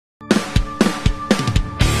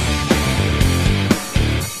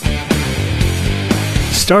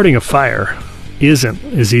Starting a fire isn't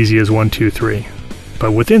as easy as 1, 2, 3,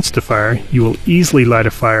 but with InstaFire you will easily light a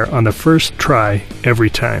fire on the first try every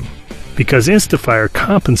time, because InstaFire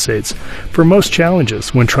compensates for most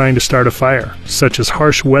challenges when trying to start a fire, such as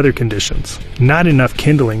harsh weather conditions, not enough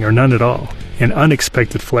kindling or none at all, and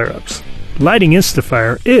unexpected flare-ups. Lighting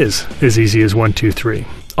InstaFire is as easy as 1, 2, 3.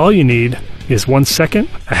 All you need is 1 second,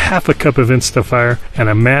 a half a cup of InstaFire, and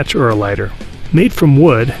a match or a lighter. Made from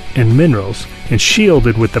wood and minerals and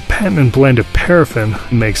shielded with the patented blend of paraffin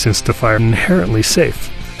makes InstaFire inherently safe.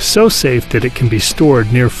 So safe that it can be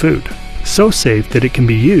stored near food. So safe that it can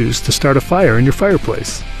be used to start a fire in your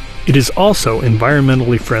fireplace. It is also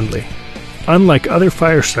environmentally friendly. Unlike other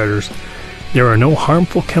fire starters, there are no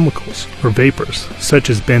harmful chemicals or vapors such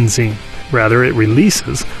as benzene. Rather, it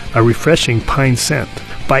releases a refreshing pine scent.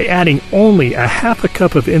 By adding only a half a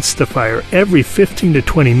cup of InstaFire every 15 to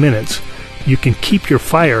 20 minutes, you can keep your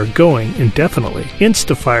fire going indefinitely.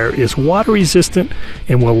 InstaFire is water resistant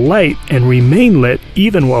and will light and remain lit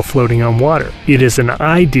even while floating on water. It is an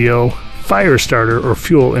ideal fire starter or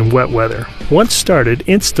fuel in wet weather. Once started,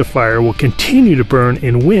 InstaFire will continue to burn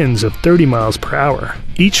in winds of 30 miles per hour.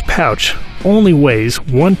 Each pouch only weighs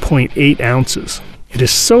 1.8 ounces. It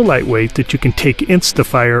is so lightweight that you can take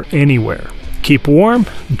InstaFire anywhere. Keep warm,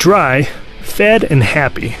 dry, fed, and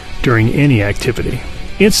happy during any activity.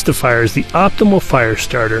 InstaFire is the optimal fire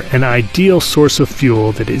starter, an ideal source of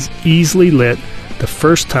fuel that is easily lit the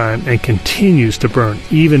first time and continues to burn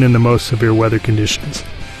even in the most severe weather conditions.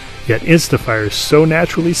 Yet InstaFire is so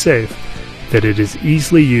naturally safe that it is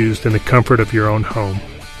easily used in the comfort of your own home.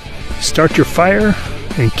 Start your fire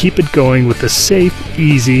and keep it going with the safe,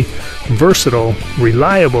 easy, versatile,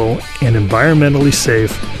 reliable, and environmentally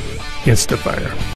safe InstaFire.